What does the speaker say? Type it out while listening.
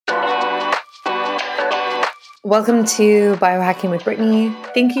Welcome to Biohacking with Brittany.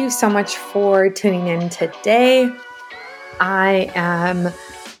 Thank you so much for tuning in today. I am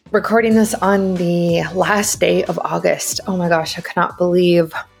recording this on the last day of August. Oh my gosh, I cannot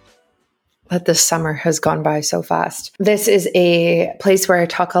believe that this summer has gone by so fast. This is a place where I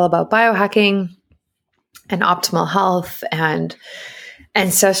talk all about biohacking and optimal health and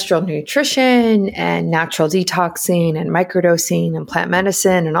ancestral nutrition and natural detoxing and microdosing and plant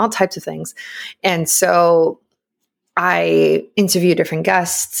medicine and all types of things. And so I interview different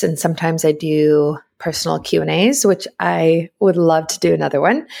guests, and sometimes I do personal Q&As, which I would love to do another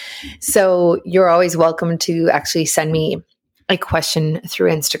one. So you're always welcome to actually send me a question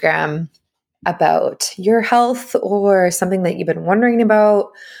through Instagram about your health or something that you've been wondering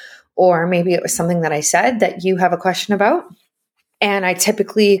about, or maybe it was something that I said that you have a question about. And I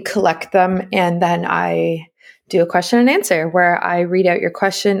typically collect them, and then I do a question and answer where I read out your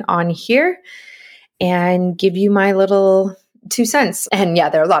question on here and give you my little 2 cents. And yeah,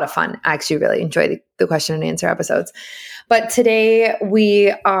 they're a lot of fun. I actually really enjoy the question and answer episodes. But today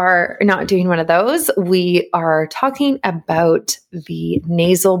we are not doing one of those. We are talking about the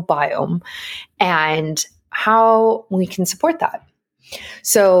nasal biome and how we can support that.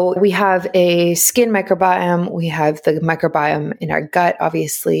 So we have a skin microbiome. We have the microbiome in our gut,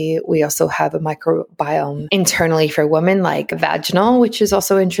 obviously. We also have a microbiome internally for women, like vaginal, which is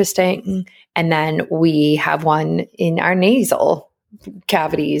also interesting. And then we have one in our nasal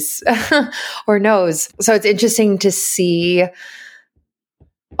cavities or nose. So it's interesting to see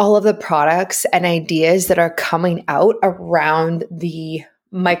all of the products and ideas that are coming out around the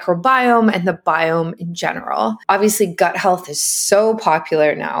microbiome and the biome in general. Obviously, gut health is so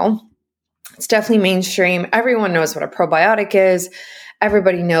popular now. It's definitely mainstream. Everyone knows what a probiotic is.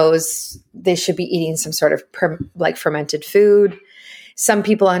 Everybody knows they should be eating some sort of fermented food. Some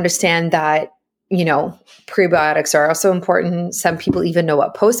people understand that, prebiotics are also important. Some people even know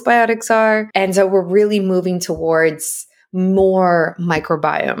what postbiotics are. And so we're really moving towards more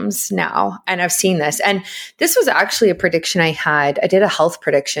microbiomes now. And I've seen this. And this was actually a prediction I had. I did a health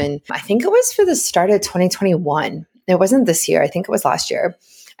prediction. I think it was for the start of 2021. It wasn't this year. I think it was last year.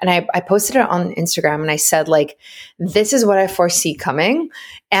 And I posted it on Instagram and I said, this is what I foresee coming.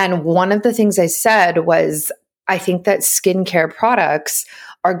 And one of the things I said was, I think that skincare products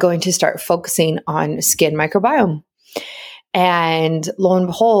are going to start focusing on skin microbiome. And lo and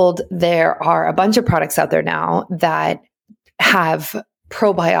behold, there are a bunch of products out there now that have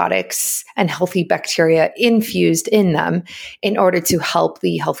probiotics and healthy bacteria infused in them in order to help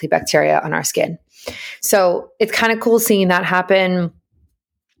the healthy bacteria on our skin. So it's kind of cool seeing that happen.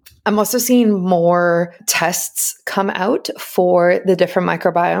 I'm also seeing more tests come out for the different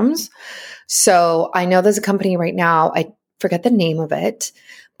microbiomes. So I know there's a company right now, I forget the name of it,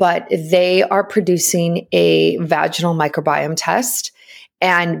 but they are producing a vaginal microbiome test.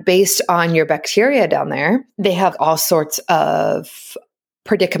 And based on your bacteria down there, they have all sorts of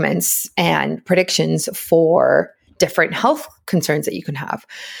predicaments and predictions for different health concerns that you can have.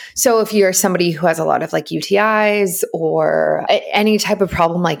 So if you're somebody who has a lot of UTIs or any type of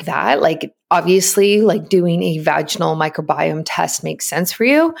problem like that, obviously doing a vaginal microbiome test makes sense for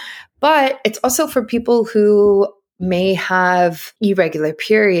you. But it's also for people who may have irregular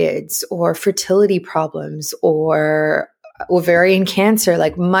periods or fertility problems or ovarian cancer,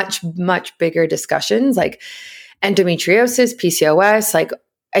 much, much bigger discussions like endometriosis, PCOS.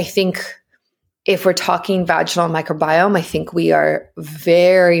 I think if we're talking vaginal microbiome, I think we are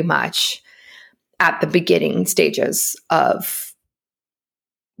very much at the beginning stages of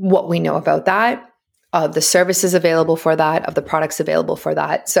what we know about that, of the services available for that, of the products available for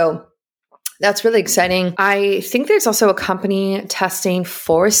that. So that's really exciting. I think there's also a company testing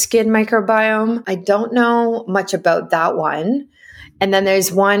for skin microbiome. I don't know much about that one. And then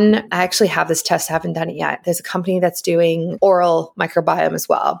there's one, I actually have this test, I haven't done it yet. There's a company that's doing oral microbiome as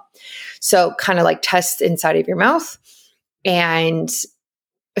well. So kind of tests inside of your mouth and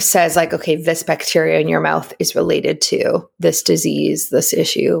says okay, this bacteria in your mouth is related to this disease, this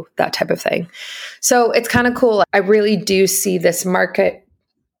issue, that type of thing. So it's kind of cool. I really do see this market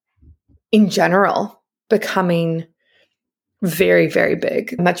in general becoming very, very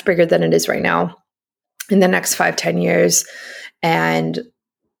big, much bigger than it is right now in the next 5-10 years. And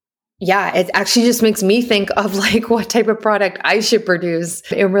yeah, it actually just makes me think of what type of product I should produce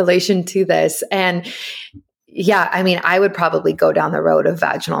in relation to this. And yeah, I would probably go down the road of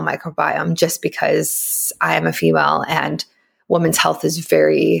vaginal microbiome just because I am a female and women's health is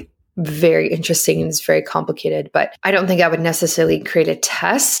very, very interesting and it's very complicated. But I don't think I would necessarily create a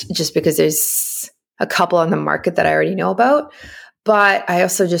test just because there's a couple on the market that I already know about. But I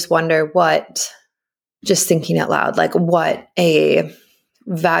also just wonder what just thinking out loud, like what a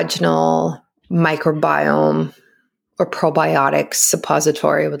vaginal microbiome or probiotics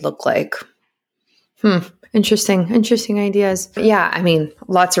suppository would look like. Interesting ideas. Yeah, I mean,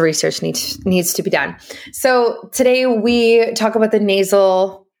 lots of research needs to be done. So today we talk about the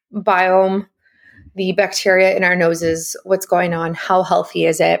nasal biome, the bacteria in our noses, what's going on, how healthy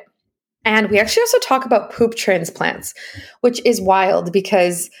is it? And we actually also talk about poop transplants, which is wild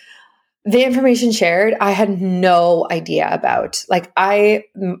because the information shared, I had no idea about. Like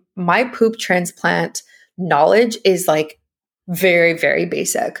my poop transplant knowledge is like very, very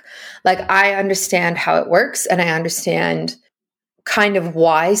basic. Like I understand how it works and I understand kind of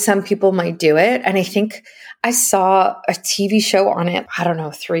why some people might do it. And I think I saw a TV show on it, I don't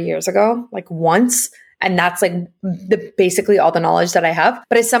know, 3 years ago, like once. And that's like basically all the knowledge that I have.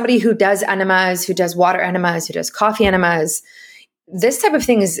 But as somebody who does enemas, who does water enemas, who does coffee enemas, this type of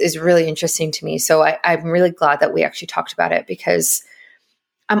thing is really interesting to me. So I'm really glad that we actually talked about it because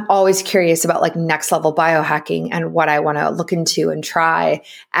I'm always curious about like next level biohacking and what I want to look into and try.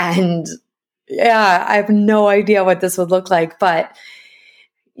 And yeah, I have no idea what this would look like, but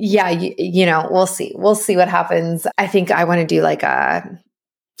yeah, you know, we'll see. We'll see what happens. I think I want to do like a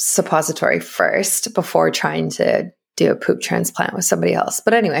suppository first before trying to do a poop transplant with somebody else.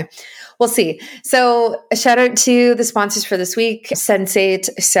 But anyway, we'll see. So a shout out to the sponsors for this week, Sensate.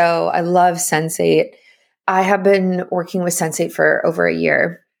 So I love Sensate. I have been working with Sensate for over a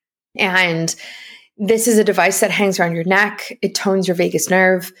year. And this is a device that hangs around your neck. It tones your vagus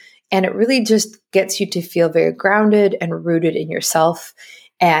nerve. And it really just gets you to feel very grounded and rooted in yourself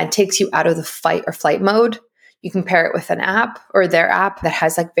and takes you out of the fight or flight mode. You can pair it with an app or their app that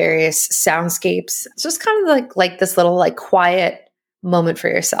has like various soundscapes. It's just kind of like this little like quiet moment for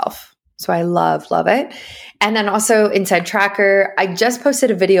yourself. So I love it. And then also Inside Tracker. I just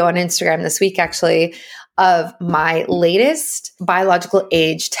posted a video on Instagram this week actually of my latest biological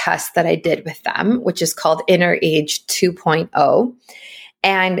age test that I did with them, which is called Inner Age 2.0.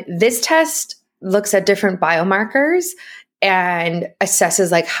 And this test looks at different biomarkers and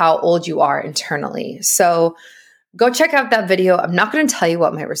assesses like how old you are internally. So go check out that video. I'm not going to tell you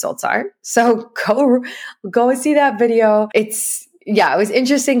what my results are. So go and see that video. It was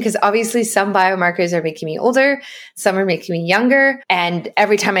interesting because obviously some biomarkers are making me older, some are making me younger. And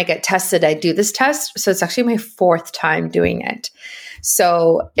every time I get tested, I do this test. So it's actually my 4th time doing it.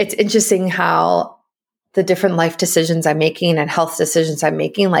 So it's interesting how the different life decisions I'm making and health decisions I'm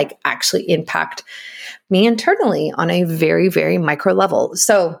making like actually impact me internally on a very, very micro level.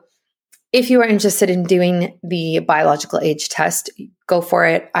 So if you are interested in doing the biological age test, go for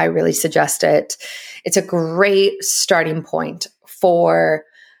it. I really suggest it. It's a great starting point for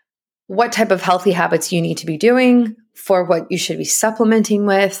what type of healthy habits you need to be doing, for what you should be supplementing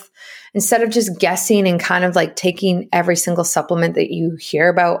with, instead of just guessing and kind of like taking every single supplement that you hear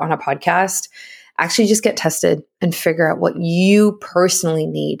about on a podcast. Actually just get tested and figure out what you personally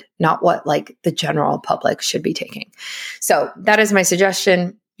need, not what like the general public should be taking. So that is my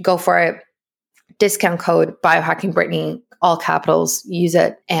suggestion. Go for it. Discount code BiohackingBrittany, all capitals, use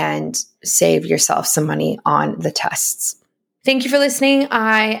it and save yourself some money on the tests. Thank you for listening.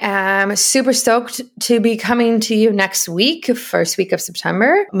 I am super stoked to be coming to you next week, first week of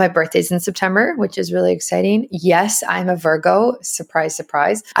September. My birthday's in September, which is really exciting. Yes, I'm a Virgo. Surprise,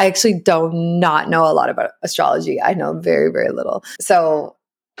 surprise. I actually do not know a lot about astrology. I know very, very little. So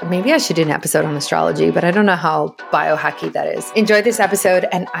maybe I should do an episode on astrology, but I don't know how biohacky that is. Enjoy this episode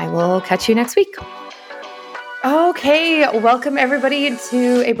and I will catch you next week. Okay, welcome everybody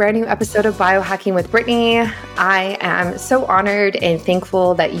to a brand new episode of Biohacking with Brittany. I am so honored and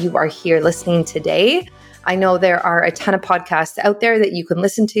thankful that you are here listening today. I know there are a ton of podcasts out there that you can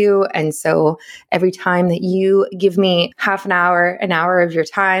listen to. And so every time that you give me half an hour of your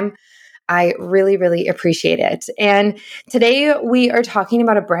time, I really, really appreciate it. And today we are talking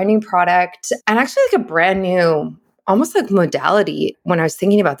about a brand new product and actually like a brand new, almost like modality when I was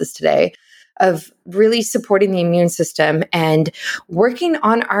thinking about this today, of really supporting the immune system and working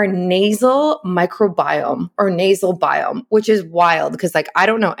on our nasal microbiome or nasal biome, which is wild because like I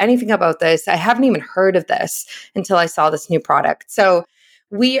don't know anything about this. I haven't even heard of this until I saw this new product. So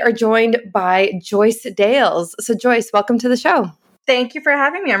we are joined by Joyce Dales. So Joyce, welcome to the show. Thank you for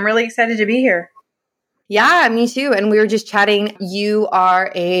having me. I'm really excited to be here. Yeah, me too. And we were just chatting. You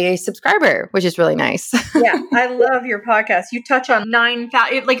are a subscriber, which is really nice. Yeah, I love your podcast. You touch on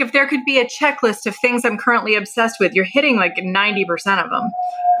 9,000. Like if there could be a checklist of things I'm currently obsessed with, you're hitting like 90% of them.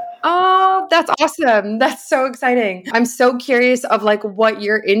 Oh, that's awesome. That's so exciting. I'm so curious of like what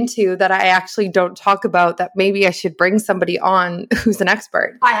you're into that I actually don't talk about that maybe I should bring somebody on who's an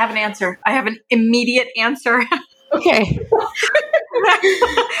expert. I have an answer. I have an immediate answer. Okay.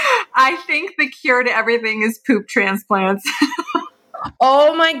 I think the cure to everything is poop transplants.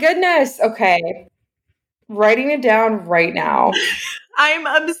 Oh my goodness. Okay. Writing it down right now. I'm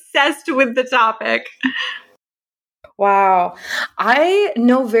obsessed with the topic. Wow. I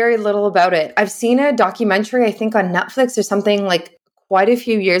know very little about it. I've seen a documentary, I think on Netflix or something like quite a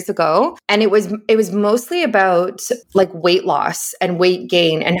few years ago, and it was mostly about like weight loss and weight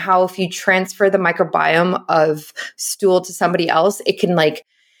gain and how if you transfer the microbiome of stool to somebody else, it can like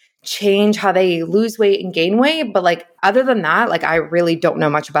change how they lose weight and gain weight, but like other than that, like I really don't know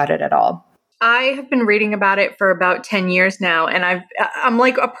much about it at all. I have been reading about it for about 10 years now, and I'm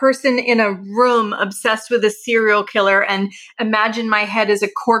like a person in a room obsessed with a serial killer, and imagine my head as a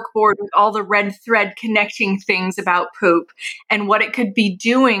corkboard with all the red thread connecting things about poop and what it could be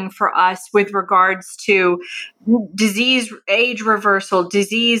doing for us with regards to disease, age reversal,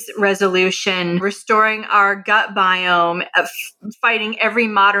 disease resolution, restoring our gut biome, fighting every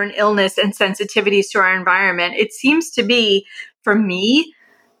modern illness and sensitivities to our environment. It seems to be, for me,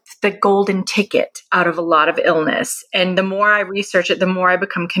 the golden ticket out of a lot of illness. And the more I research it, the more I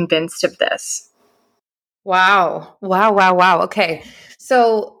become convinced of this. Wow. Wow. Wow. Wow. Okay.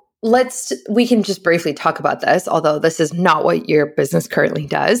 So we can just briefly talk about this, although this is not what your business currently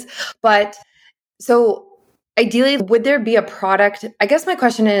does. But so ideally, would there be a product? I guess my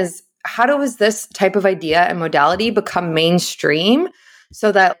question is, how does this type of idea and modality become mainstream so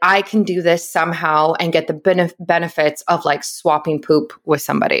that I can do this somehow and get the benefits of like swapping poop with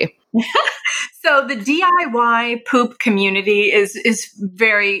somebody? So the DIY poop community is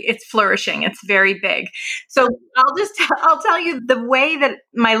it's flourishing. It's very big. So I'll tell you the way that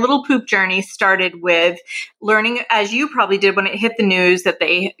my little poop journey started with learning, as you probably did when it hit the news, that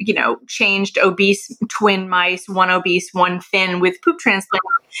they, changed obese twin mice, one obese, one thin, with poop transplant.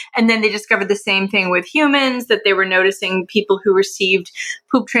 And then they discovered the same thing with humans, that they were noticing people who received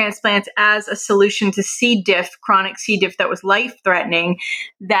poop transplants as a solution to C. diff, chronic C. diff that was life-threatening,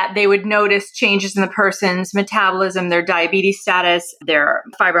 that they would notice changes in the person's metabolism, their diabetes status, their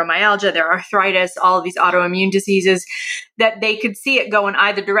fibromyalgia, their arthritis, all of these autoimmune diseases, that they could see it go in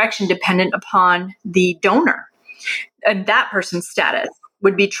either direction dependent upon the donor. And that person's status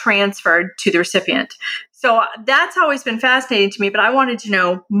would be transferred to the recipient. So that's always been fascinating to me, but I wanted to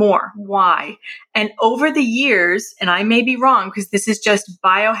know more. Why? And over the years, and I may be wrong because this is just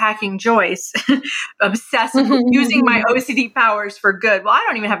biohacking Joyce, obsessed with using my OCD powers for good. Well, I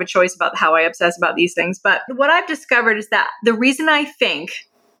don't even have a choice about how I obsess about these things. But what I've discovered is that the reason I think,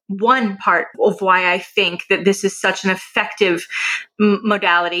 one part of why I think that this is such an effective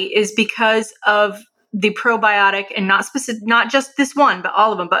modality is because of the probiotic, and not just this one, but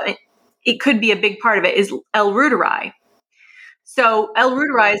all of them, but it could be a big part of it, is L-reuteri. So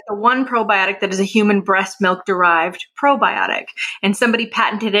L-reuteri is the one probiotic that is a human breast milk derived probiotic. And somebody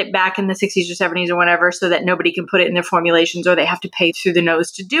patented it back in the 60s or 70s or whatever, so that nobody can put it in their formulations or they have to pay through the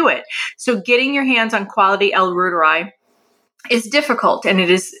nose to do it. So getting your hands on quality L-reuteri is difficult, and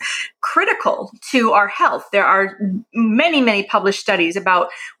it is critical to our health. There are many, many published studies about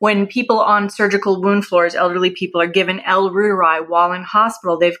when people on surgical wound floors, elderly people, are given L-reuteri while in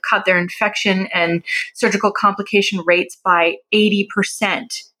hospital, they've cut their infection and surgical complication rates by 80%.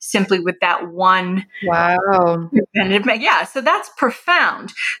 Simply with that one. Wow. Yeah, so that's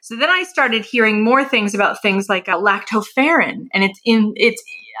profound. So then I started hearing more things about things like lactoferrin and its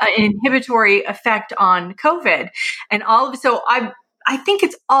an inhibitory effect on COVID, and so I think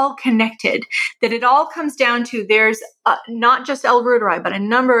it's all connected, that it all comes down to there's not just L-reuteri, but a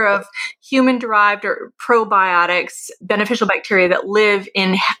number of human-derived or probiotics, beneficial bacteria that live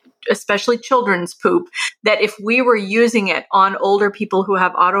in especially children's poop, that if we were using it on older people who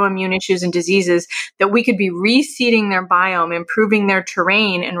have autoimmune issues and diseases, that we could be reseeding their biome, improving their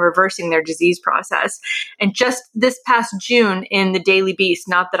terrain, and reversing their disease process. And just this past June in the Daily Beast,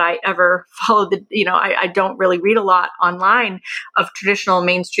 not that I ever follow I don't really read a lot online of traditional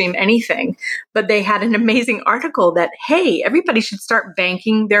mainstream anything, but they had an amazing article that, hey, everybody should start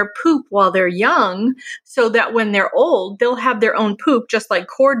banking their poop while they're young so that when they're old, they'll have their own poop, just like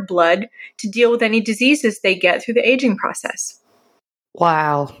cord blood, to deal with any diseases they get through the aging process.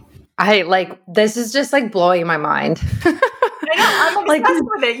 Wow. This is just like blowing my mind. I know, I'm obsessed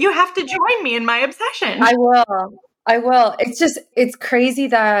with it. You have to join me in my obsession. I will. It's crazy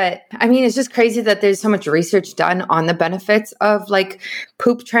that there's so much research done on the benefits of like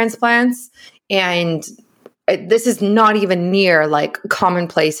poop transplants. And this is not even near like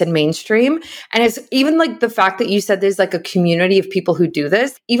commonplace and mainstream. And it's even like the fact that you said there's like a community of people who do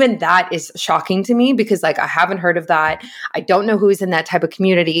this, even that is shocking to me because like I haven't heard of that. I don't know who's in that type of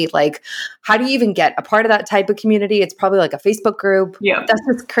community. Like, how do you even get a part of that type of community? It's probably like a Facebook group. Yeah. That's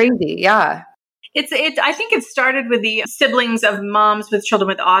just crazy. Yeah. I think it started with the siblings of moms with children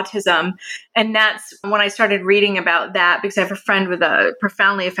with autism. And that's when I started reading about that because I have a friend with a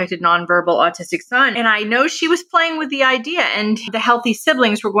profoundly affected nonverbal autistic son. And I know she was playing with the idea and the healthy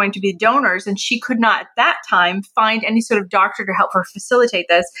siblings were going to be donors. And she could not at that time find any sort of doctor to help her facilitate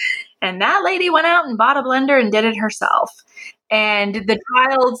this. And that lady went out and bought a blender and did it herself. And the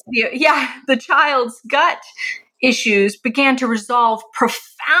child's gut issues began to resolve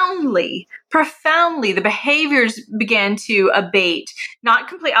profoundly. The behaviors began to abate. Not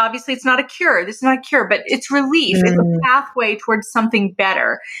complete. Obviously, it's not a cure. This is not a cure, but it's relief. It's a pathway towards something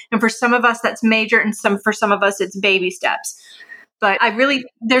better. And for some of us, that's major. And for some of us, it's baby steps. But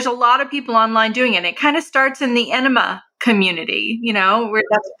there's a lot of people online doing it. And it kind of starts in the enema community, where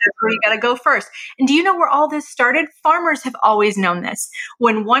that's where you got to go first. And do you know where all this started? Farmers have always known this.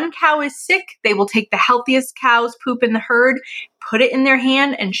 When one cow is sick, they will take the healthiest cow's poop in the herd, put it in their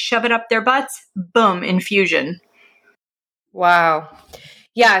hand and shove it up their butts. Boom, infusion. Wow.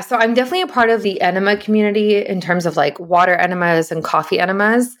 Yeah. So I'm definitely a part of the enema community in terms of like water enemas and coffee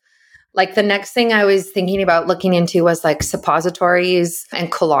enemas. Like the next thing I was thinking about looking into was like suppositories and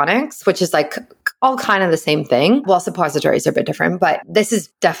colonics, which is like all kind of the same thing. Well, suppositories are a bit different, but this is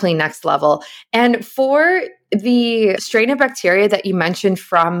definitely next level. And for the strain of bacteria that you mentioned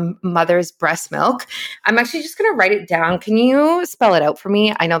from mother's breast milk, I'm actually just going to write it down. Can you spell it out for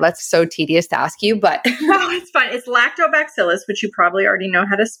me? I know that's so tedious to ask you, but no, it's fine. It's Lactobacillus, which you probably already know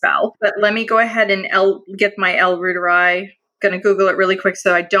how to spell. But let me go ahead and get my L. reuteri. Going to Google it really quick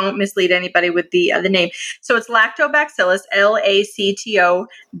so I don't mislead anybody with the name. So it's Lactobacillus, Lactobacillus, reuteri,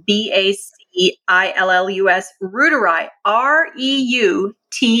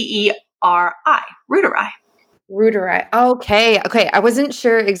 reuteri. Reuteri. Okay. I wasn't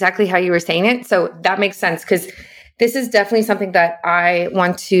sure exactly how you were saying it. So that makes sense because this is definitely something that I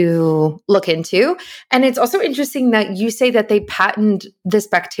want to look into. And it's also interesting that you say that they patent this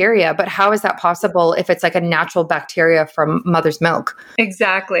bacteria, but how is that possible if it's like a natural bacteria from mother's milk?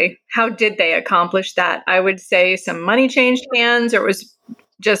 Exactly. How did they accomplish that? I would say some money changed hands, or it was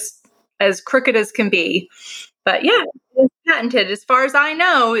just as crooked as can be. But yeah, it's patented. As far as I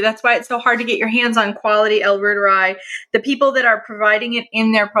know, that's why it's so hard to get your hands on quality L. reuteri. The people that are providing it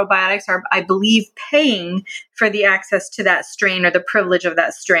in their probiotics are, I believe, paying for the access to that strain or the privilege of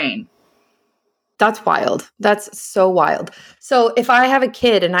that strain. That's wild. That's so wild. So if I have a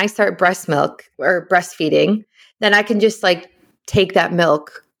kid and I start breast milk or breastfeeding, then I can just like take that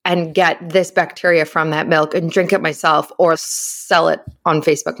milk and get this bacteria from that milk and drink it myself or sell it on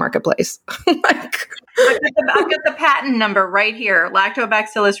Facebook Marketplace. I've got the patent number right here,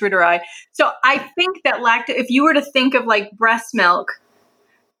 Lactobacillus reuteri. So I think that if you were to think of like breast milk,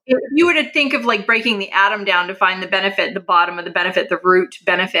 if you were to think of like breaking the atom down to find the benefit, the bottom of the benefit, the root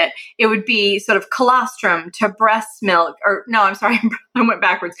benefit, it would be sort of colostrum to breast milk, or no, I'm sorry, I went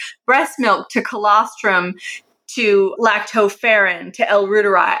backwards. Breast milk to colostrum to lactoferrin to L.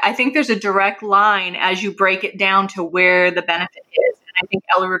 reuteri. I think there's a direct line as you break it down to where the benefit is. And I think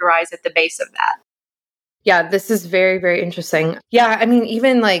L. reuteri is at the base of that. Yeah, this is very, very interesting. Yeah, I mean,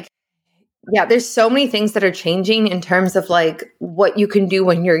 even like, yeah, there's so many things that are changing in terms of like what you can do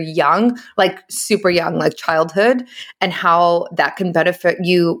when you're young, like super young, like childhood, and how that can benefit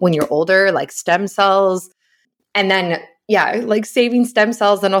you when you're older, like stem cells. And then yeah, like saving stem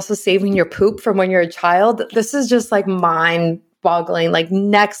cells and also saving your poop from when you're a child. This is just like mind-boggling, like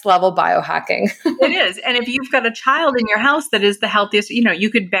next level biohacking. It is. And if you've got a child in your house that is the healthiest, you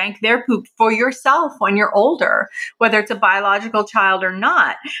could bank their poop for yourself when you're older, whether it's a biological child or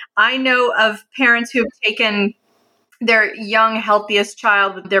not. I know of parents who've taken their young, healthiest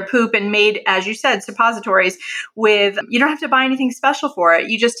child with their poop and made, as you said, suppositories with, you don't have to buy anything special for it.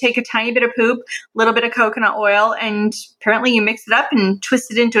 You just take a tiny bit of poop, a little bit of coconut oil, and apparently you mix it up and twist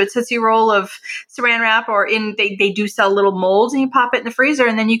it into a Tootsie Roll of saran wrap, or they do sell little molds, and you pop it in the freezer,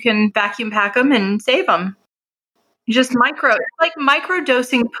 and then you can vacuum pack them and save them. You just it's like micro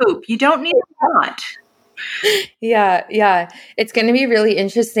dosing poop. You don't need a lot. Yeah. It's going to be really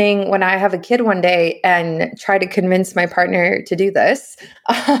interesting when I have a kid one day and try to convince my partner to do this,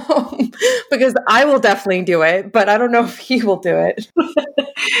 because I will definitely do it, but I don't know if he will do it.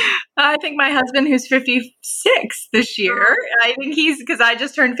 I think my husband, who's 56 this year, I think because I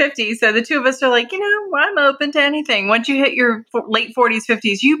just turned 50. So the two of us are like, I'm open to anything. Once you hit your late 40s,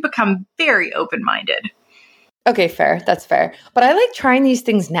 50s, you become very open-minded. Okay, fair. That's fair. But I like trying these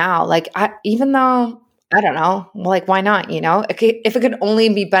things now. Like, even though I don't know, like, why not? If it could only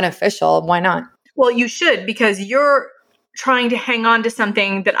be beneficial, why not? Well, you should, because you're trying to hang on to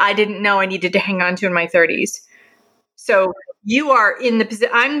something that I didn't know I needed to hang on to in my 30s. So you are in the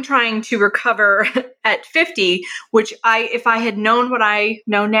position. I'm trying to recover at 50, which if I had known what I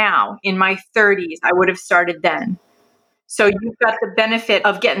know now in my 30s, I would have started then. So you've got the benefit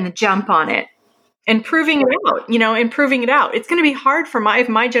of getting the jump on it and proving it out. It's going to be hard if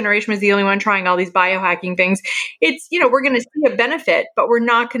my generation was the only one trying all these biohacking things. It's, we're going to see a benefit, but we're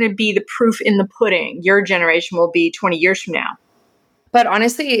not going to be the proof in the pudding. Your generation will be 20 years from now. But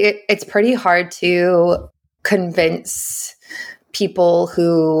honestly, it's pretty hard to convince people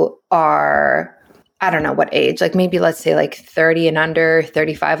who are, I don't know what age, like maybe let's say like 30 and under,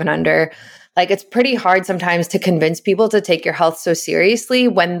 35 and under. Like, it's pretty hard sometimes to convince people to take your health so seriously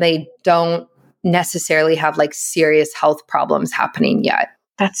when they don't necessarily have like serious health problems happening yet.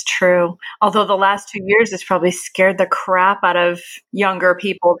 That's true. Although the last 2 years has probably scared the crap out of younger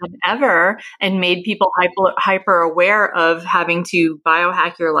people than ever and made people hyper aware of having to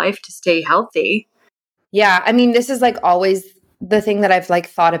biohack your life to stay healthy. Yeah. I mean, this is like always the thing that I've like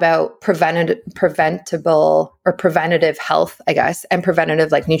thought about preventable or preventative health, I guess, and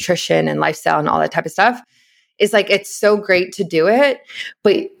preventative like nutrition and lifestyle and all that type of stuff is like, it's so great to do it,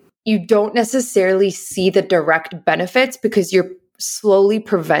 but you don't necessarily see the direct benefits because you're slowly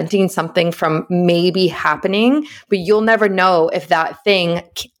preventing something from maybe happening, but you'll never know if that thing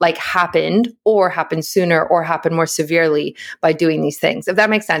like happened or happened sooner or happened more severely by doing these things. If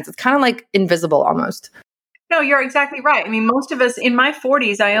that makes sense. It's kind of like invisible almost. No, you're exactly right. I mean, most of us in my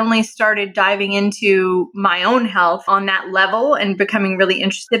 40s, I only started diving into my own health on that level and becoming really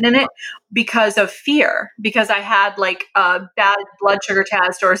interested in it because of fear, because I had like a bad blood sugar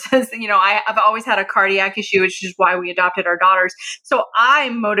test or, I've always had a cardiac issue, which is why we adopted our daughters. So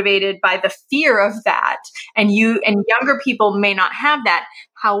I'm motivated by the fear of that. And younger people may not have that.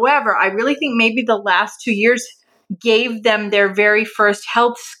 However, I really think maybe the last 2 years gave them their very first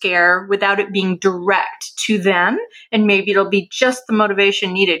health scare without it being direct to them. And maybe it'll be just the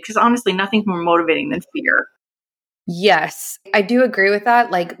motivation needed, because honestly, nothing's more motivating than fear. Yes, I do agree with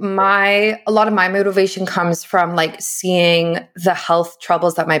that. Like a lot of my motivation comes from like seeing the health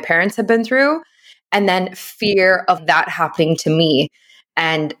troubles that my parents have been through and then fear of that happening to me.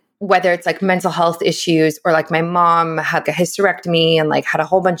 And whether it's like mental health issues or like my mom had a hysterectomy and like had a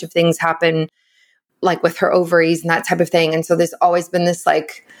whole bunch of things happen like with her ovaries and that type of thing. And so there's always been this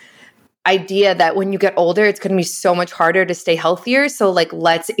like idea that when you get older, it's going to be so much harder to stay healthier. So like,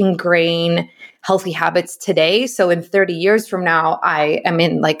 let's ingrain healthy habits today. So in 30 years from now, I am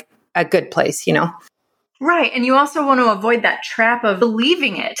in like a good place, Right. And you also want to avoid that trap of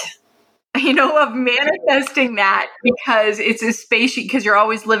believing it, of manifesting that because it's a spaceship, because you're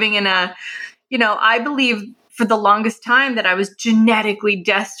always living in I believe for the longest time that I was genetically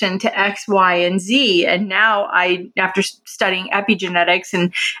destined to X, Y, and Z. And now after studying epigenetics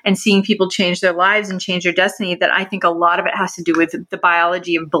and seeing people change their lives and change their destiny, that I think a lot of it has to do with the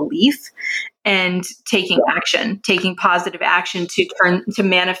biology of belief and taking action, taking positive action to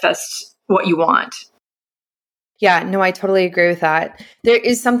manifest what you want. Yeah, no, I totally agree with that. There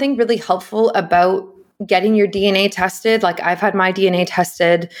is something really helpful about getting your DNA tested. Like I've had my DNA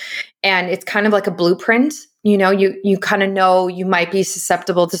tested and it's kind of like a blueprint. You kind of know you might be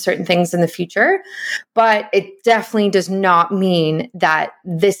susceptible to certain things in the future, but it definitely does not mean that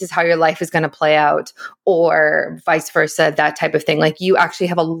this is how your life is going to play out or vice versa, that type of thing. Like you actually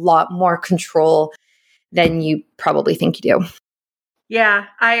have a lot more control than you probably think you do. Yeah,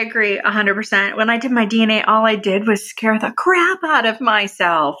 I agree 100%. When I did my DNA, all I did was scare the crap out of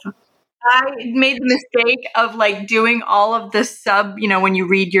myself. I made the mistake of like doing all of this when you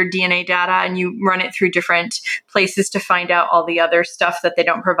read your DNA data and you run it through different places to find out all the other stuff that they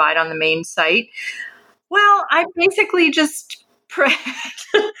don't provide on the main site. Well, I basically just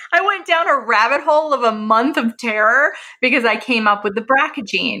I went down a rabbit hole of a month of terror because I came up with the BRCA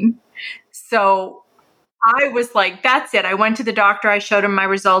gene. So I was like, that's it. I went to the doctor. I showed him my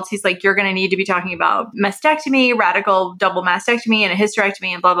results. He's like, you're going to need to be talking about mastectomy, radical double mastectomy, and a hysterectomy,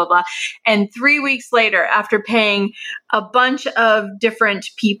 and blah, blah, blah. And 3 weeks later, after paying a bunch of different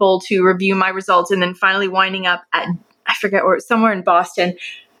people to review my results, and then finally winding up at, I forget where, somewhere in Boston,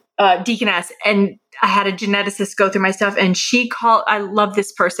 Deaconess, and I had a geneticist go through my stuff, and I love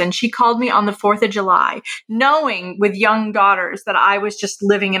this person. She called me on the 4th of July, knowing with young daughters that I was just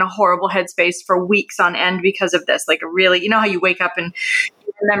living in a horrible headspace for weeks on end because of this. Like really, how you wake up and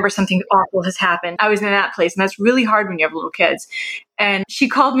remember something awful has happened. I was in that place, and that's really hard when you have little kids. And she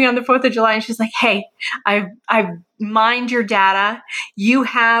called me on the 4th of July and she's like, hey, I've mined your data. You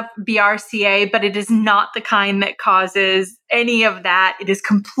have BRCA, but it is not the kind that causes any of that. It is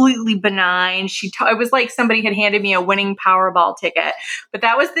completely benign. It was like somebody had handed me a winning Powerball ticket, but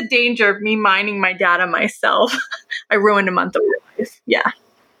that was the danger of me mining my data myself. I ruined a month of life. Yeah.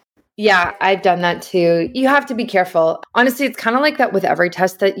 Yeah, I've done that too. You have to be careful. Honestly, it's kind of like that with every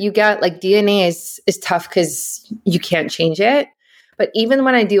test that you get. Like DNA is tough because you can't change it. But even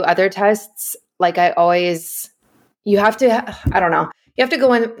when I do other tests, like you have to, I don't know, you have to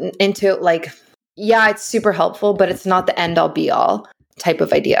go into like, yeah, it's super helpful, but it's not the end all be all type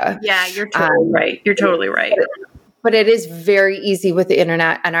of idea. Yeah, you're totally right. You're totally right. But it is very easy with the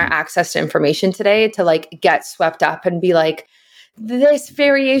internet and our access to information today to like get swept up and be like, this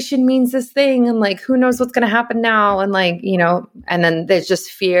variation means this thing. And like, who knows what's going to happen now? And like, and then there's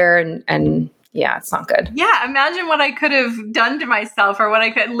just fear and yeah, it's not good. Yeah. Imagine what I could have done to myself or what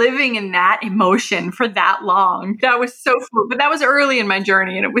I could living in that emotion for that long. That was so cool. But that was early in my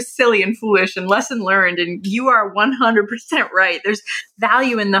journey and it was silly and foolish and lesson learned. And you are 100% right. There's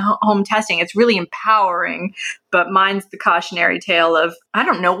value in the home testing. It's really empowering, but mine's the cautionary tale of, I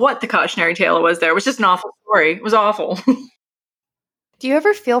don't know what the cautionary tale was there. It was just an awful story. It was awful. Do you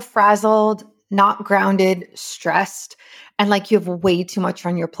ever feel frazzled, not grounded, stressed, and like you have way too much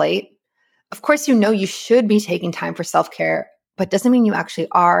on your plate? Of course, you should be taking time for self-care, but doesn't mean you actually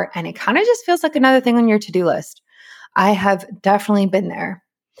are. And it kind of just feels like another thing on your to-do list. I have definitely been there.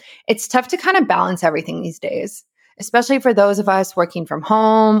 It's tough to kind of balance everything these days, especially for those of us working from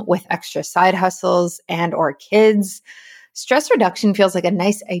home with extra side hustles and or kids. Stress reduction feels like a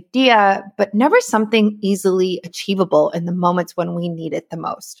nice idea, but never something easily achievable in the moments when we need it the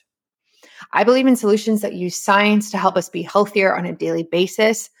most. I believe in solutions that use science to help us be healthier on a daily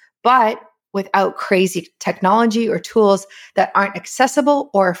basis, but without crazy technology or tools that aren't accessible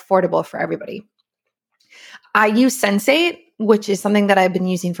or affordable for everybody. I use Sensate, which is something that I've been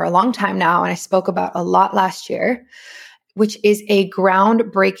using for a long time now, and I spoke about a lot last year, which is a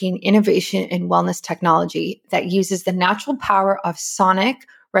groundbreaking innovation in wellness technology that uses the natural power of sonic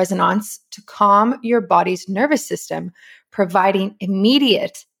resonance to calm your body's nervous system, providing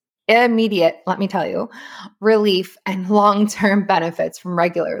immediate, let me tell you, relief and long-term benefits from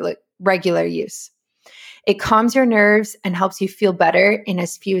regular use. It calms your nerves and helps you feel better in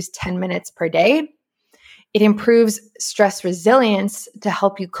as few as 10 minutes per day. It improves stress resilience to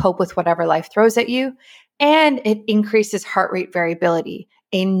help you cope with whatever life throws at you. And it increases heart rate variability,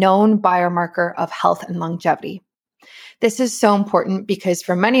 a known biomarker of health and longevity. This is so important because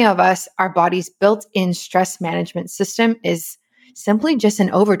for many of us, our body's built-in stress management system is simply just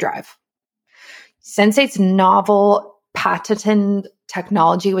an overdrive. Sensate's novel patented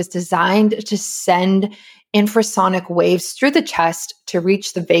technology was designed to send infrasonic waves through the chest to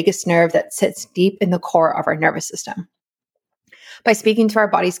reach the vagus nerve that sits deep in the core of our nervous system. By speaking to our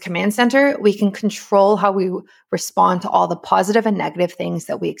body's command center, we can control how we respond to all the positive and negative things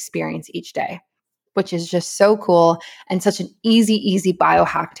that we experience each day, which is just so cool and such an easy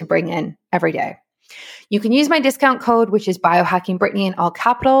biohack to bring in every day. You can use my discount code, which is biohackingbrittany in all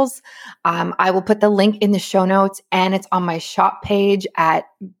capitals. I will put the link in the show notes and it's on my shop page at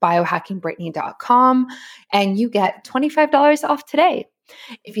biohackingbrittany.com and you get $25 off today.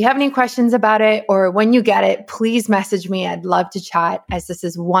 If you have any questions about it or when you get it, please message me. I'd love to chat as this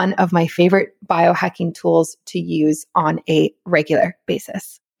is one of my favorite biohacking tools to use on a regular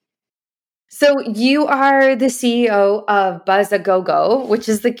basis. So you are the CEO of Buzz-A-Go-Go, which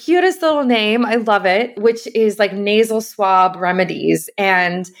is the cutest little name. I love it, which is like nasal swab remedies.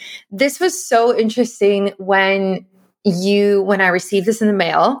 And this was so interesting when I received this in the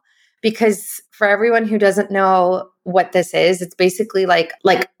mail, because for everyone who doesn't know what this is, it's basically like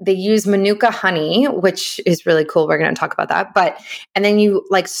they use Manuka honey, which is really cool. We're going to talk about that. And then you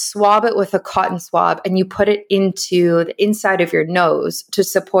like swab it with a cotton swab and you put it into the inside of your nose to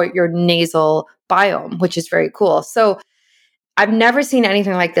support your nasal biome, which is very cool. So I've never seen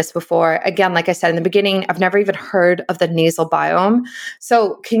anything like this before. Again, like I said in the beginning, I've never even heard of the nasal biome.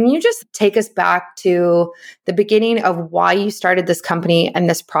 So can you just take us back to the beginning of why you started this company and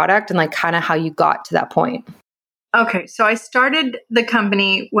this product and like kind of how you got to that point? Okay, so I started the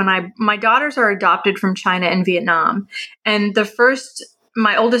company when my daughters are adopted from China and Vietnam. And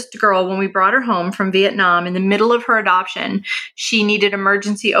my oldest girl, when we brought her home from Vietnam in the middle of her adoption, she needed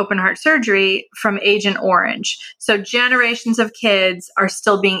emergency open heart surgery from Agent Orange. So generations of kids are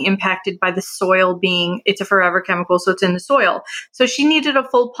still being impacted by the soil it's a forever chemical, so it's in the soil. So she needed a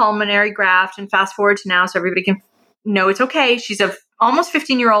full pulmonary graft, and fast forward to now so everybody can no, it's okay. She's a almost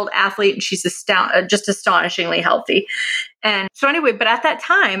 15-year-old athlete and she's just astonishingly healthy. And so anyway, but at that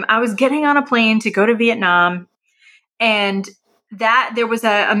time I was getting on a plane to go to Vietnam, and that there was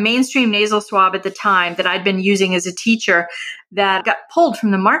a mainstream nasal swab at the time that I'd been using as a teacher that got pulled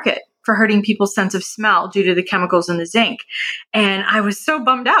from the market for hurting people's sense of smell due to the chemicals in the zinc. And I was so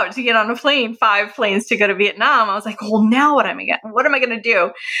bummed out to get on a plane, 5 planes to go to Vietnam. I was like, well, now what am I going to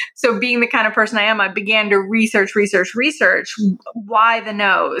do? So being the kind of person I am, I began to research why the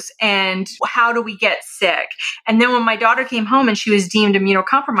nose and how do we get sick? And then when my daughter came home and she was deemed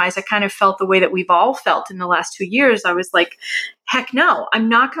immunocompromised, I kind of felt the way that we've all felt in the last 2 years. I was like, heck no, I'm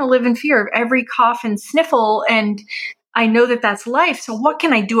not going to live in fear of every cough and sniffle. And I know that that's life. So what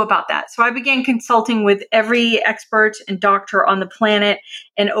can I do about that? So I began consulting with every expert and doctor on the planet.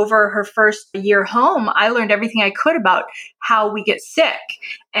 And over her first year home, I learned everything I could about how we get sick.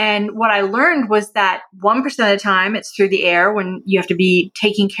 And what I learned was that 1% of the time it's through the air when you have to be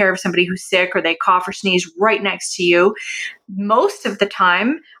taking care of somebody who's sick or they cough or sneeze right next to you. Most of the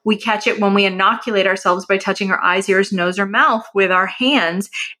time we catch it when we inoculate ourselves by touching our eyes, ears, nose, or mouth with our hands.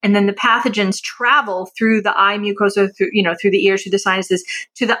 And then the pathogens travel through the eye mucosa, through the ears, through the sinuses,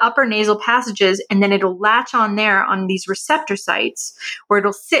 to the upper nasal passages. And then it'll latch on there on these receptor sites where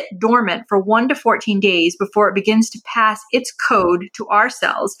it'll sit dormant for 1 to 14 days before it begins to pass its code to our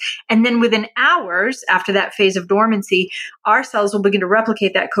cells. And then within hours after that phase of dormancy, our cells will begin to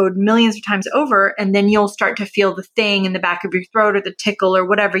replicate that code millions of times over. And then you'll start to feel the thing in the back of your throat or the tickle or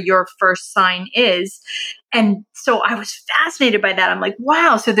whatever your first sign is. And so I was fascinated by that. I'm like,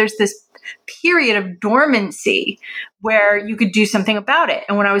 wow, so there's this period of dormancy where you could do something about it.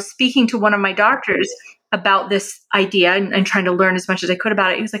 And when I was speaking to one of my doctors about this idea and trying to learn as much as I could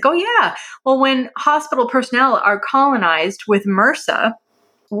about it, he was like, oh yeah, well, when hospital personnel are colonized with MRSA,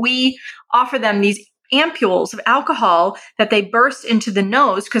 we offer them these ampules of alcohol that they burst into the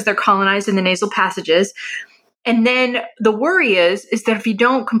nose because they're colonized in the nasal passages. And then the worry is that if you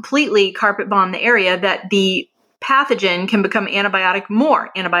don't completely carpet bomb the area, that the pathogen can become more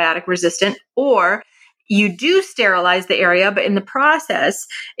antibiotic resistant, or you do sterilize the area, but in the process,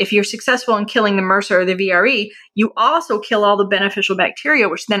 if you're successful in killing the MRSA or the VRE, you also kill all the beneficial bacteria,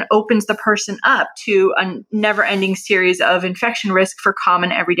 which then opens the person up to a never-ending series of infection risk for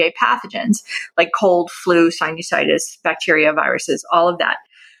common everyday pathogens like cold, flu, sinusitis, bacteria, viruses, all of that.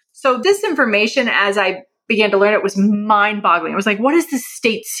 So this information, as I began to learn it, was mind-boggling. It was like, what is this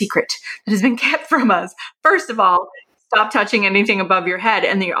state secret that has been kept from us? First of all, stop touching anything above your head,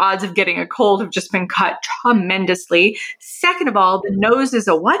 and the odds of getting a cold have just been cut tremendously. Second of all, the nose is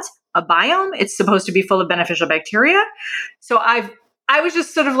a what? A biome. It's supposed to be full of beneficial bacteria. So I was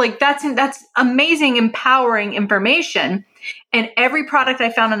just sort of like, that's amazing, empowering information. And every product I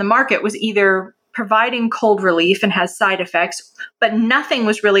found on the market was either providing cold relief and has side effects, but nothing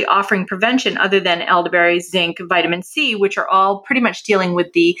was really offering prevention other than elderberry, zinc, vitamin C, which are all pretty much dealing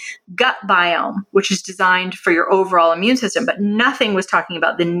with the gut biome, which is designed for your overall immune system, but nothing was talking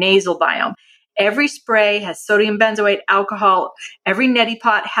about the nasal biome. Every spray has sodium benzoate, alcohol. Every neti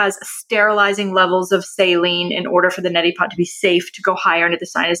pot has sterilizing levels of saline in order for the neti pot to be safe to go higher into the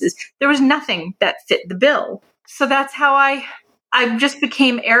sinuses. There was nothing that fit the bill. So that's how I just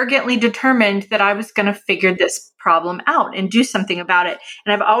became arrogantly determined that I was going to figure this problem out and do something about it.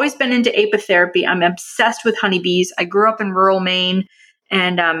 And I've always been into apitherapy. I'm obsessed with honeybees. I grew up in rural Maine,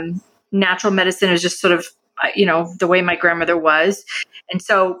 and natural medicine is just sort of, the way my grandmother was. And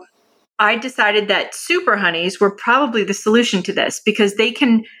so I decided that super honeys were probably the solution to this because they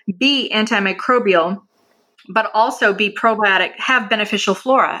can be antimicrobial, but also be probiotic, have beneficial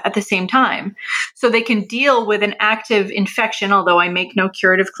flora at the same time. So they can deal with an active infection, although I make no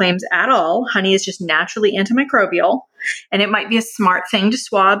curative claims at all. Honey is just naturally antimicrobial, and it might be a smart thing to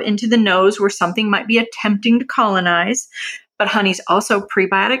swab into the nose where something might be attempting to colonize. But honey's also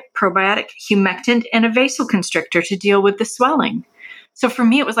prebiotic, probiotic, humectant, and a vasoconstrictor to deal with the swelling. So for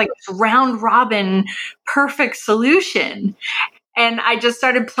me, it was like this round robin, perfect solution. And I just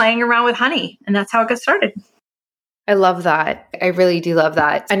started playing around with honey, and that's how it got started. I love that. I really do love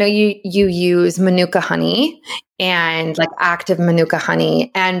that. I know you use Manuka honey and like active Manuka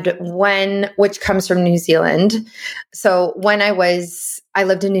honey, and which comes from New Zealand. So when I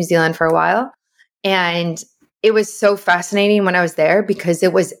lived in New Zealand for a while, and it was so fascinating when I was there because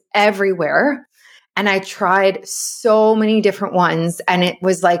it was everywhere. And I tried so many different ones, and it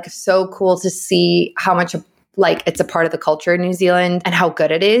was like so cool to see how much like it's a part of the culture in New Zealand and how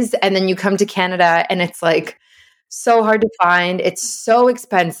good it is. And then you come to Canada and it's like so hard to find. It's so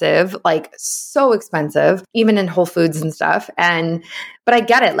expensive, like so expensive, even in Whole Foods and stuff. But I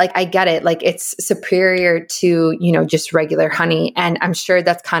get it. Like, I get it. Like, it's superior to, just regular honey. And I'm sure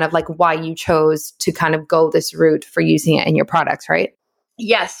that's kind of like why you chose to kind of go this route for using it in your products, right?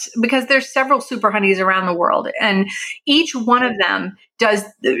 Yes, because there's several super honeys around the world, and each one of them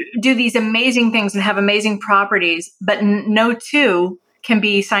do these amazing things and have amazing properties, but no two can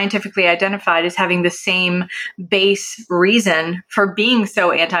be scientifically identified as having the same base reason for being so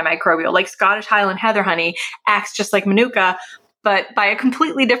antimicrobial. Like Scottish Highland Heather honey acts just like Manuka, but by a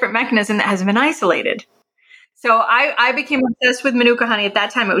completely different mechanism that hasn't been isolated. So I became obsessed with Manuka honey. At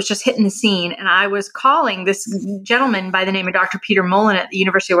that time, it was just hitting the scene. And I was calling this gentleman by the name of Dr. Peter Mullen at the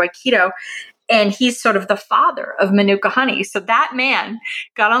University of Waikato. And he's sort of the father of Manuka honey. So that man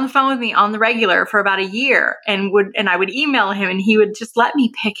got on the phone with me on the regular for about a year, and I would email him, and he would just let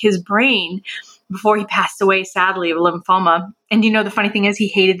me pick his brain before he passed away, sadly, of lymphoma. And the funny thing is, he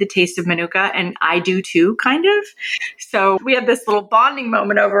hated the taste of Manuka, and I do too, kind of. So we had this little bonding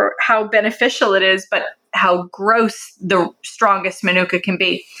moment over how beneficial it is, but how gross the strongest Manuka can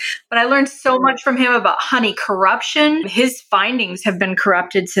be. But I learned so much from him about honey corruption. His findings have been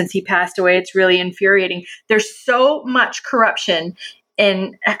corrupted since he passed away. It's really infuriating. There's so much corruption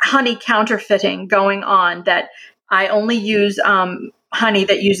in honey counterfeiting going on that I only use honey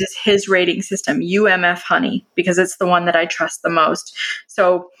that uses his rating system, UMF honey, because it's the one that I trust the most.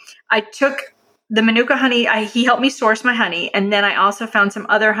 So I took the Manuka honey, he helped me source my honey. And then I also found some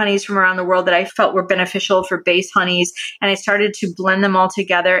other honeys from around the world that I felt were beneficial for base honeys. And I started to blend them all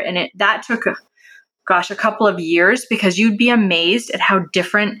together. And that took a couple of years, because you'd be amazed at how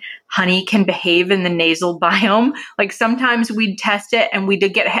different honey can behave in the nasal biome. Like sometimes we'd test it and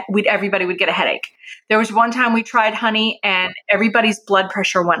everybody would get a headache. There was one time we tried honey and everybody's blood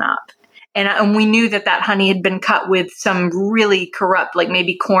pressure went up. And we knew that honey had been cut with some really corrupt, like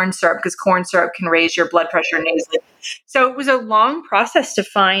maybe corn syrup, because corn syrup can raise your blood pressure nasally. So it was a long process to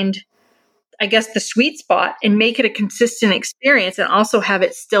find, I guess, the sweet spot and make it a consistent experience and also have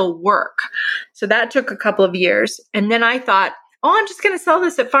it still work. So that took a couple of years. And then I thought, I'm just going to sell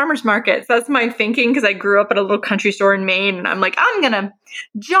this at farmers markets. That's my thinking, because I grew up at a little country store in Maine, and I'm like, I'm going to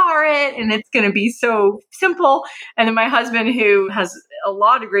jar it and it's going to be so simple. And then my husband, who has a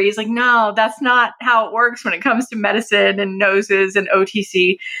law degree, is like, no, that's not how it works when it comes to medicine and noses and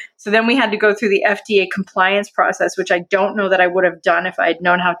OTC. So then we had to go through the FDA compliance process, which I don't know that I would have done if I had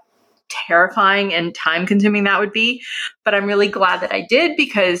known how terrifying and time consuming that would be. But I'm really glad that I did,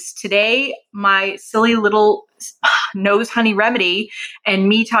 because today my silly little nose honey remedy and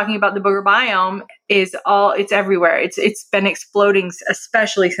me talking about the booger biome it's everywhere. It's been exploding,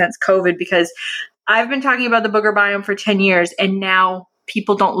 especially since COVID, because I've been talking about the booger biome for 10 years, and now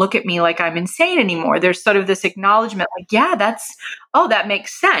people don't look at me like I'm insane anymore. There's sort of this acknowledgement, like, yeah, that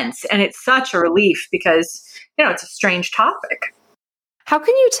makes sense. And it's such a relief, because, it's a strange topic. How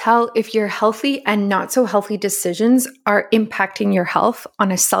can you tell if your healthy and not so healthy decisions are impacting your health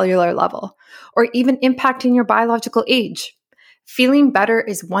on a cellular level, or even impacting your biological age? Feeling better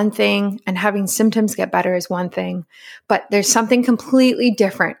is one thing, and having symptoms get better is one thing, but there's something completely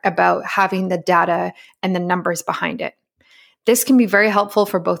different about having the data and the numbers behind it. This can be very helpful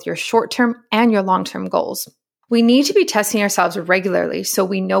for both your short-term and your long-term goals. We need to be testing ourselves regularly so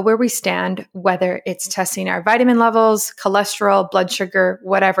we know where we stand, whether it's testing our vitamin levels, cholesterol, blood sugar,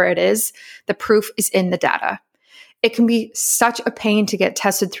 whatever it is. The proof is in the data. It can be such a pain to get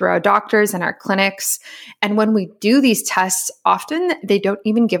tested through our doctors and our clinics. And when we do these tests, often they don't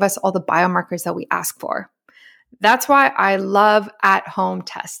even give us all the biomarkers that we ask for. That's why I love at-home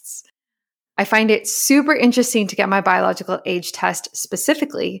tests. I find it super interesting to get my biological age test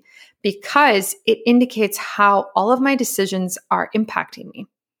specifically, because it indicates how all of my decisions are impacting me.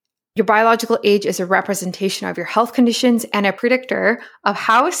 Your biological age is a representation of your health conditions and a predictor of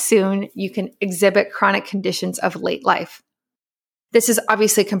how soon you can exhibit chronic conditions of late life. This is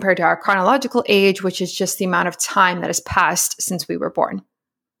obviously compared to our chronological age, which is just the amount of time that has passed since we were born.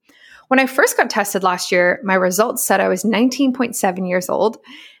 When I first got tested last year, my results said I was 19.7 years old.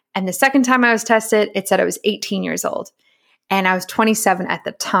 And the second time I was tested, it said I was 18 years old. And I was 27 at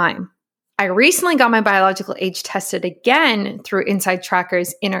the time. I recently got my biological age tested again through Inside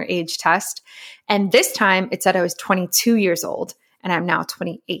Tracker's Inner Age Test. And this time it said I was 22 years old, and I'm now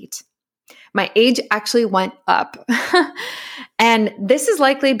 28. My age actually went up. And this is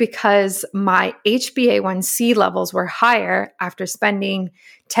likely because my HbA1c levels were higher after spending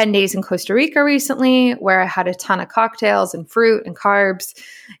 10 days in Costa Rica recently, where I had a ton of cocktails and fruit and carbs,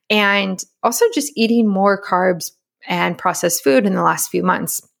 and also just eating more carbs and processed food in the last few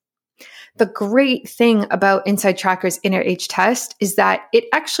months. the great thing about Inside Tracker's Inner Age test is that it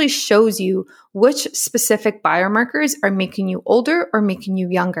actually shows you which specific biomarkers are making you older or making you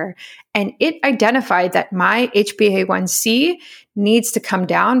younger. And it identified that my HbA1c needs to come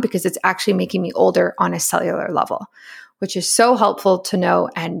down because it's actually making me older on a cellular level, which is so helpful to know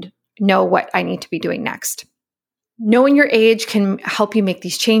and know what I need to be doing next. Knowing your age can help you make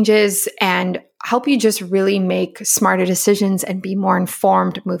these changes and help you just really make smarter decisions and be more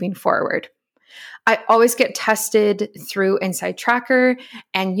informed moving forward. I always get tested through Inside Tracker,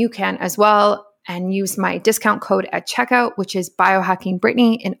 and you can as well, and use my discount code at checkout, which is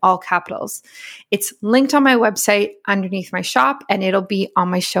biohackingbrittany in all capitals. It's linked on my website underneath my shop, and it'll be on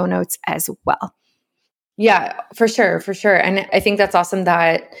my show notes as well. Yeah, for sure. And I think that's awesome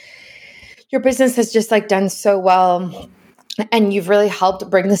that your business has just like done so well, and you've really helped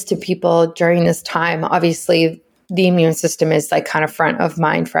bring this to people during this time. Obviously, the immune system is like kind of front of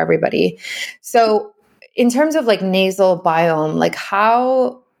mind for everybody. So in terms of like nasal biome, like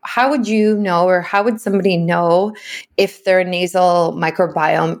how would you know, or how would somebody know if their nasal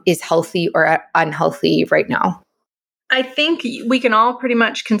microbiome is healthy or unhealthy right now? I think we can all pretty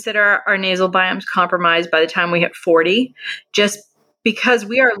much consider our nasal biomes compromised by the time we hit 40, just because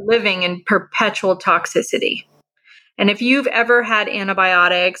we are living in perpetual toxicity. And if you've ever had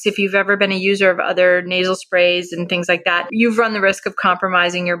antibiotics, if you've ever been a user of other nasal sprays and things like that, you've run the risk of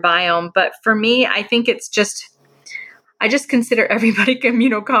compromising your biome. But for me, I think I just consider everybody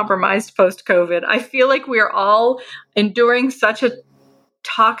immunocompromised post-COVID. I feel like we are all enduring such a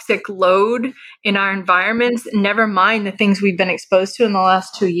toxic load in our environments, never mind the things we've been exposed to in the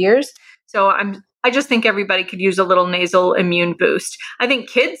last 2 years. So I just think everybody could use a little nasal immune boost. I think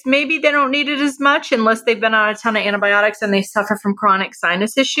kids, maybe they don't need it as much unless they've been on a ton of antibiotics and they suffer from chronic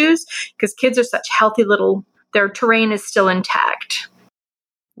sinus issues, because kids are such healthy their terrain is still intact.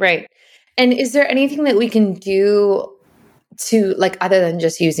 Right. And is there anything that we can do to, like, other than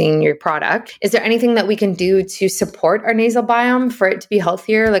just using your product, is there anything that we can do to support our nasal biome for it to be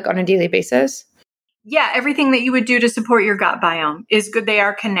healthier, like on a daily basis? Yeah, everything that you would do to support your gut biome is good. They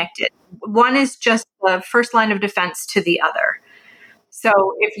are connected. One is just the first line of defense to the other. So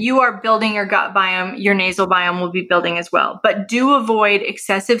if you are building your gut biome, your nasal biome will be building as well. But do avoid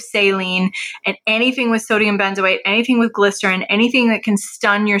excessive saline and anything with sodium benzoate, anything with glycerin, anything that can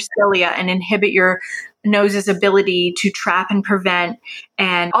stun your cilia and inhibit your nose's ability to trap and prevent.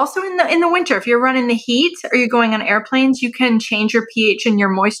 And also in the winter, if you're running the heat or you're going on airplanes, you can change your pH and your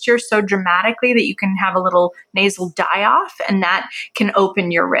moisture so dramatically that you can have a little nasal die-off, and that can open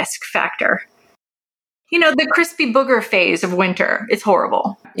your risk factor. The crispy booger phase of winter, it's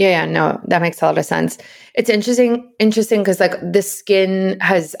horrible. Yeah, no, that makes a lot of sense. It's interesting because like the skin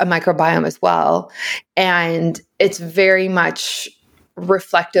has a microbiome as well, and it's very much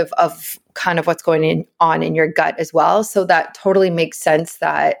reflective of kind of what's going on in your gut as well. So that totally makes sense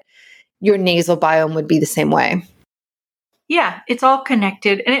that your nasal biome would be the same way. Yeah, it's all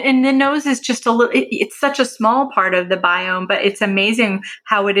connected. And the nose is just it's such a small part of the biome, but it's amazing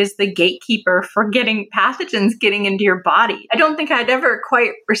how it is the gatekeeper for getting pathogens getting into your body. I don't think I'd ever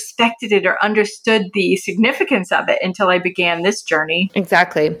quite respected it or understood the significance of it until I began this journey.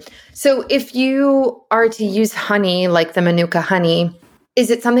 Exactly. So if you are to use honey, like the Manuka honey, is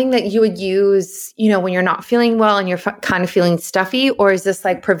it something that you would use, when you're not feeling well and you're kind of feeling stuffy, or is this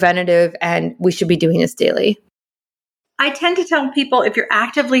like preventative and we should be doing this daily? I tend to tell people if you're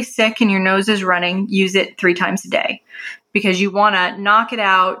actively sick and your nose is running, use it 3 times a day, because you want to knock it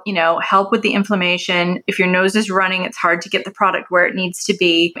out, help with the inflammation. If your nose is running, it's hard to get the product where it needs to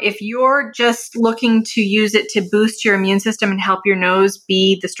be. If you're just looking to use it to boost your immune system and help your nose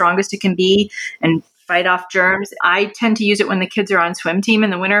be the strongest it can be and fight off germs, I tend to use it when the kids are on swim team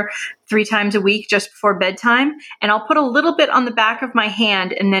in the winter 3 times a week just before bedtime. And I'll put a little bit on the back of my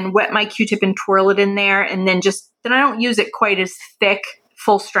hand and then wet my Q-tip and twirl it in there. And then I don't use it quite as thick,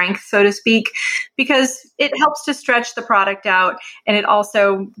 full strength, so to speak, because it helps to stretch the product out. And it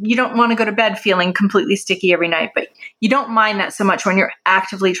also, you don't want to go to bed feeling completely sticky every night, but you don't mind that so much when you're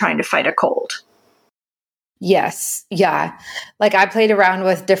actively trying to fight a cold. Yes. Yeah. Like I played around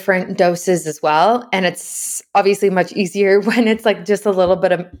with different doses as well. And it's obviously much easier when it's like just a little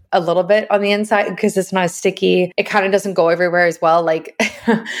bit on the inside, because it's not sticky. It kind of doesn't go everywhere as well. Like,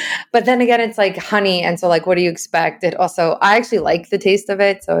 but then again, it's like honey. And so like, what do you expect? I actually like the taste of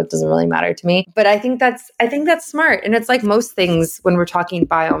it, so it doesn't really matter to me, but I think that's smart. And it's like most things when we're talking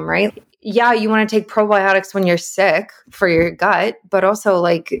biome, right? Yeah. You want to take probiotics when you're sick for your gut, but also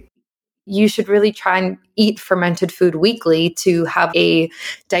like, you should really try and eat fermented food weekly to have a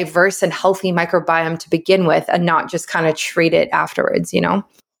diverse and healthy microbiome to begin with, and not just kind of treat it afterwards,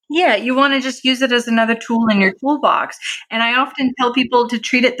 Yeah, you want to just use it as another tool in your toolbox. And I often tell people to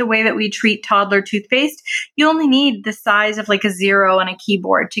treat it the way that we treat toddler toothpaste. You only need the size of like a 0 and a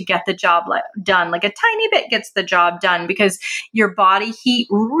keyboard to get the job done. Like a tiny bit gets the job done because your body heat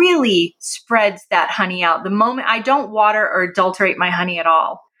really spreads that honey out. The moment I don't water or adulterate my honey at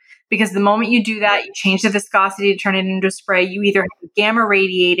all. Because the moment you do that, you change the viscosity to turn it into a spray. You either have to gamma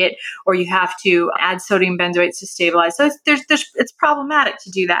radiate it or you have to add sodium benzoates to stabilize. So it's problematic to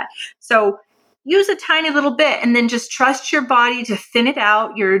do that. So use a tiny little bit and then just trust your body to thin it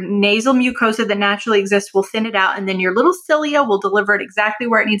out. Your nasal mucosa that naturally exists will thin it out. And then your little cilia will deliver it exactly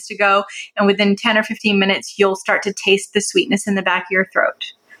where it needs to go. And within 10 or 15 minutes, you'll start to taste the sweetness in the back of your throat.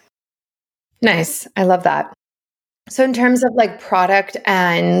 Nice. I love that. So in terms of like product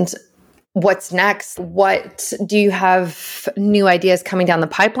and what's next, what do you have new ideas coming down the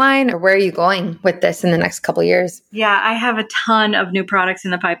pipeline, or where are you going with this in the next couple of years? Yeah, I have a ton of new products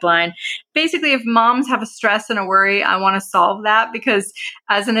in the pipeline. Basically, if moms have a stress and a worry, I want to solve that because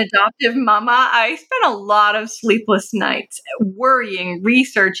as an adoptive mama, I spent a lot of sleepless nights worrying,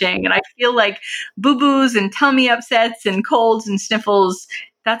 researching, and I feel like boo-boos and tummy upsets and colds and sniffles,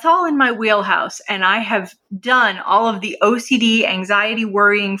 that's all in my wheelhouse. And I have done all of the OCD, anxiety,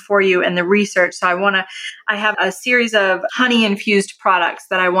 worrying for you and the research. So I have a series of honey infused products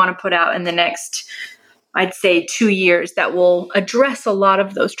that I want to put out in the next, I'd say 2 years that will address a lot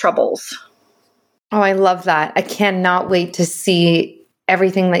of those troubles. Oh, I love that. I cannot wait to see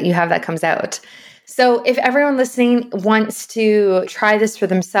everything that you have that comes out. So if everyone listening wants to try this for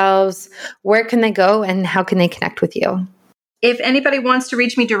themselves, where can they go and how can they connect with you? If anybody wants to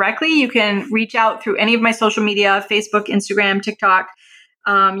reach me directly, you can reach out through any of my social media, Facebook, Instagram, TikTok.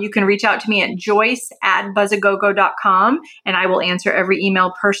 You can reach out to me at joyce@buzzagogo.com and I will answer every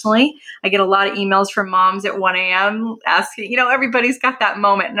email personally. I get a lot of emails from moms at 1 a.m. asking, everybody's got that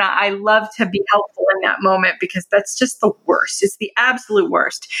moment. And I love to be helpful in that moment because that's just the worst. It's the absolute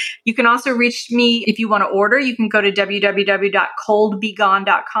worst. You can also reach me if you want to order. You can go to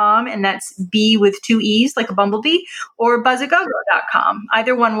www.coldbegone.com and that's B with 2 E's like a bumblebee, or buzzagogo.com.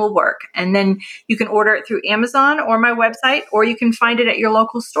 Either one will work. And then you can order it through Amazon or my website, or you can find it at your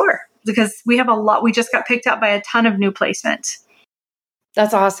local store because we have a lot. We just got picked up by a ton of new placements.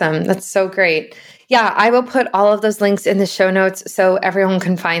 That's awesome. That's so great. Yeah, I will put all of those links in the show notes so everyone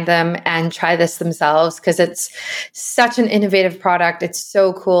can find them and try this themselves because it's such an innovative product. It's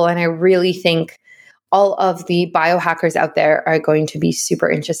so cool. And I really think all of the biohackers out there are going to be super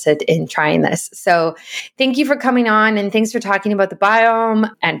interested in trying this. So thank you for coming on and thanks for talking about the biome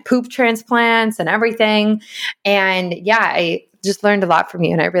and poop transplants and everything. And yeah, I just learned a lot from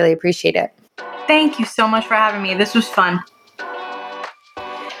you and I really appreciate it. Thank you so much for having me. This was fun.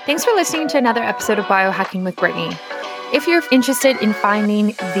 Thanks for listening to another episode of Biohacking with Brittany. If you're interested in finding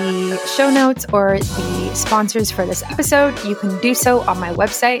the show notes or the sponsors for this episode, you can do so on my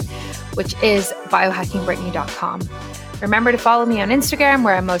website, which is biohackingbrittany.com. Remember to follow me on Instagram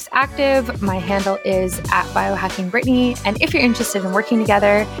where I'm most active. My handle is @biohackingbrittany. And if you're interested in working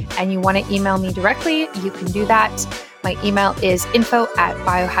together and you want to email me directly, you can do that. My email is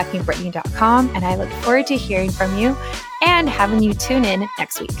info@biohackingbrittany.com. And I look forward to hearing from you and having you tune in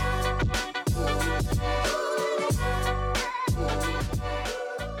next week.